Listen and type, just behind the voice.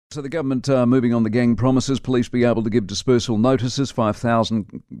So the government moving on the gang promises. Police be able to give dispersal notices,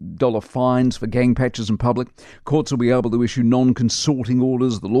 $5,000 fines for gang patches in public. Courts will be able to issue non-consorting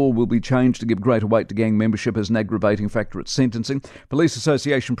orders. The law will be changed to give greater weight to gang membership as an aggravating factor at sentencing. Police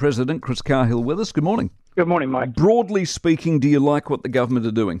Association President Chris Cahill with us. Good morning. Good morning, Mike. Broadly speaking, do you like what the government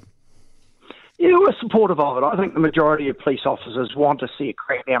are doing? Yeah, we're supportive of it. I think the majority of police officers want to see a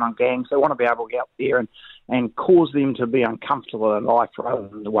crackdown on gangs. They want to be able to get out there and cause them to be uncomfortable in life rather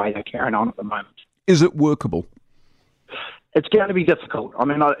than the way they're carrying on at the moment. Is it workable? It's going to be difficult. I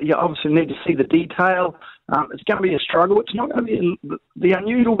mean, you obviously need to see the detail. It's going to be a struggle. It's not going to be the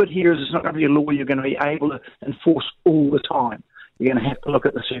unusual bit here is it's not going to be a law you're going to be able to enforce all the time. You're going to have to look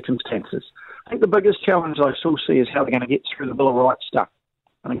at the circumstances. I think the biggest challenge I still see is how they're going to get through the Bill of Rights stuff.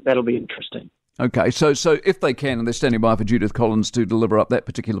 I think that'll be interesting. Okay, so if they can, and they're standing by for Judith Collins to deliver up that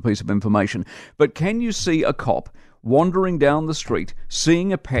particular piece of information, but can you see a cop wandering down the street,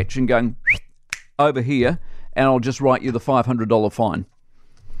 seeing a patch and going, over here, and I'll just write you the $500 fine?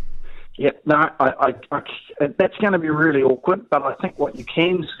 Yeah, no, I that's going to be really awkward, but I think what you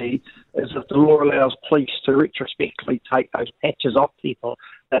can see is if the law allows police to retrospectively take those patches off people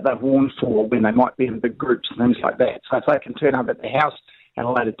that they've worn for when they might be in big groups and things like that. So if they can turn up at their house at a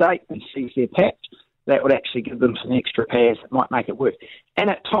later date and seize their patch, that would actually give them some extra pairs that might make it work. And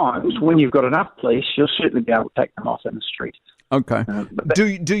at times, when you've got enough police, you'll certainly be able to take them off in the street. Okay.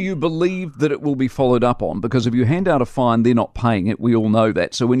 Do you believe that it will be followed up on? Because if you hand out a fine, they're not paying it. We all know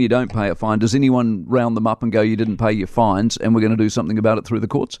that. So when you don't pay a fine, does anyone round them up and go, you didn't pay your fines and we're going to do something about it through the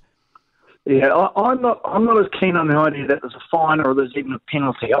courts? Yeah, I'm not as keen on the idea that there's a fine or there's even a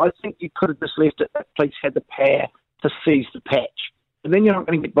penalty. I think you could have just left it that police had the power to seize the patch. And then you're not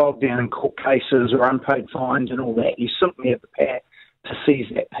going to get bogged down in court cases or unpaid fines and all that. You simply have the power to seize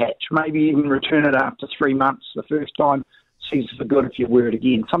that patch. Maybe even return it after 3 months the first time, seize it for good if you wear it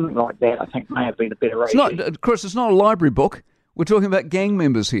again. Something like that I think may have been a better regime. Chris, it's not a library book. We're talking about gang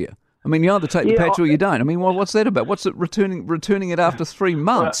members here. I mean, you either take the patch or you don't. I mean, what's that about? What's it returning it after 3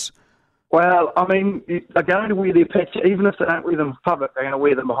 months? Well, I mean, they're going to wear their patch, even if they don't wear them in public, they're going to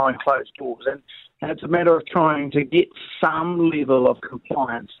wear them behind closed doors. And it's a matter of trying to get some level of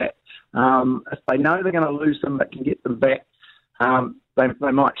compliance that if they know they're going to lose them but can get them back,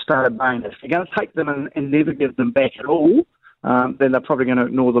 they might start obeying it. If you're going to take them and never give them back at all, then they're probably going to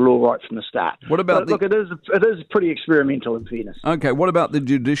ignore the law right from the start. What about look, it is pretty experimental in fairness. Okay, what about the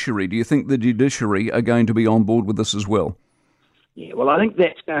judiciary? Do you think the judiciary are going to be on board with this as well? Yeah, well, I think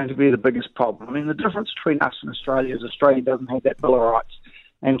that's going to be the biggest problem. I mean, the difference between us and Australia is Australia doesn't have that Bill of Rights.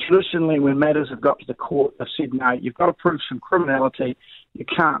 And traditionally, when matters have got to the court, they've said, no, you've got to prove some criminality. You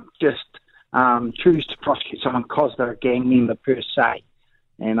can't just choose to prosecute someone because they're a gang member per se.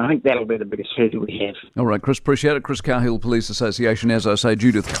 And I think that'll be the biggest hurdle we have. All right, Chris, appreciate it. Chris Cahill, Police Association. As I say,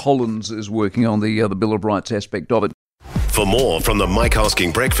 Judith Collins is working on the Bill of Rights aspect of it. For more from the Mike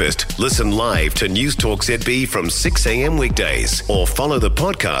Hosking Breakfast, listen live to News Talk ZB from 6 a.m. weekdays or follow the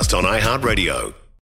podcast on iHeartRadio.